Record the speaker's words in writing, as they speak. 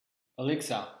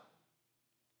Alexa,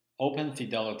 open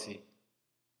Fidelity.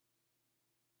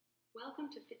 Welcome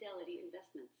to Fidelity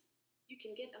Investments. You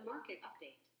can get a market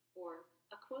update or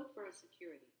a quote for a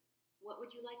security. What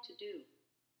would you like to do?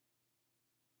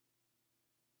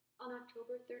 On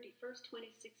October 31st,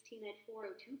 2016 at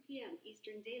 4:02 p.m.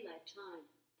 Eastern Daylight Time,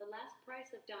 the last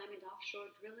price of Diamond Offshore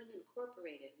Drilling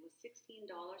Incorporated was $16.49,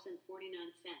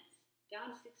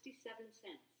 down 67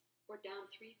 cents, or down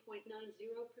 3.90%.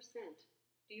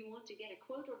 Do you want to get a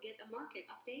quote or get a market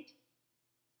update?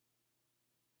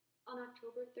 On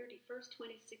October 31st,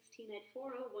 2016 at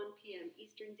 4:01 p.m.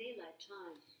 Eastern Daylight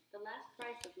Time, the last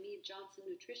price of Mead Johnson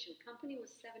Nutrition Company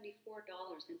was $74.77,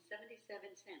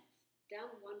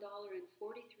 down $1.43,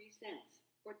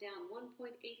 or down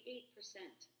 1.88%.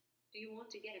 Do you want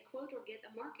to get a quote or get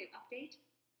a market update?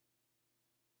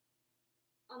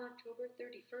 On October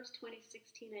 31st,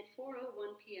 2016 at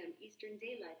 4:01 p.m. Eastern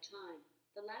Daylight Time,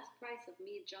 the last price of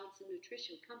Mead Johnson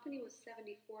Nutrition Company was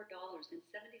 $74.77,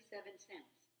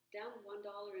 down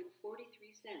 $1.43,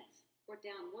 or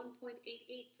down 1.88%.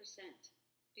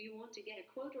 Do you want to get a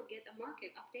quote or get a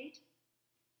market update?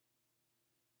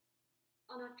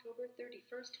 On October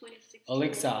 31st, 2016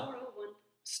 Alexa, at 4:01.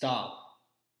 stop.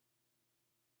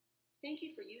 Thank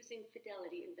you for using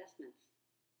Fidelity Investments.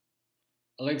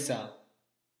 Alexa,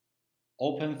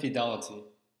 open Fidelity.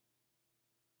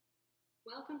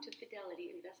 Welcome to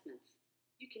Fidelity Investments.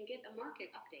 You can get a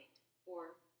market update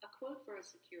or a quote for a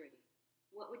security.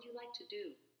 What would you like to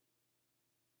do?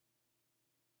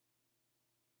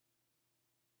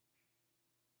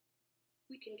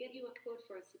 We can get you a quote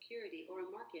for a security or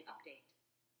a market update.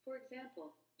 For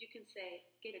example, you can say,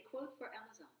 get a quote for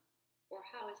Amazon, or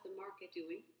how is the market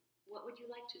doing? What would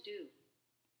you like to do?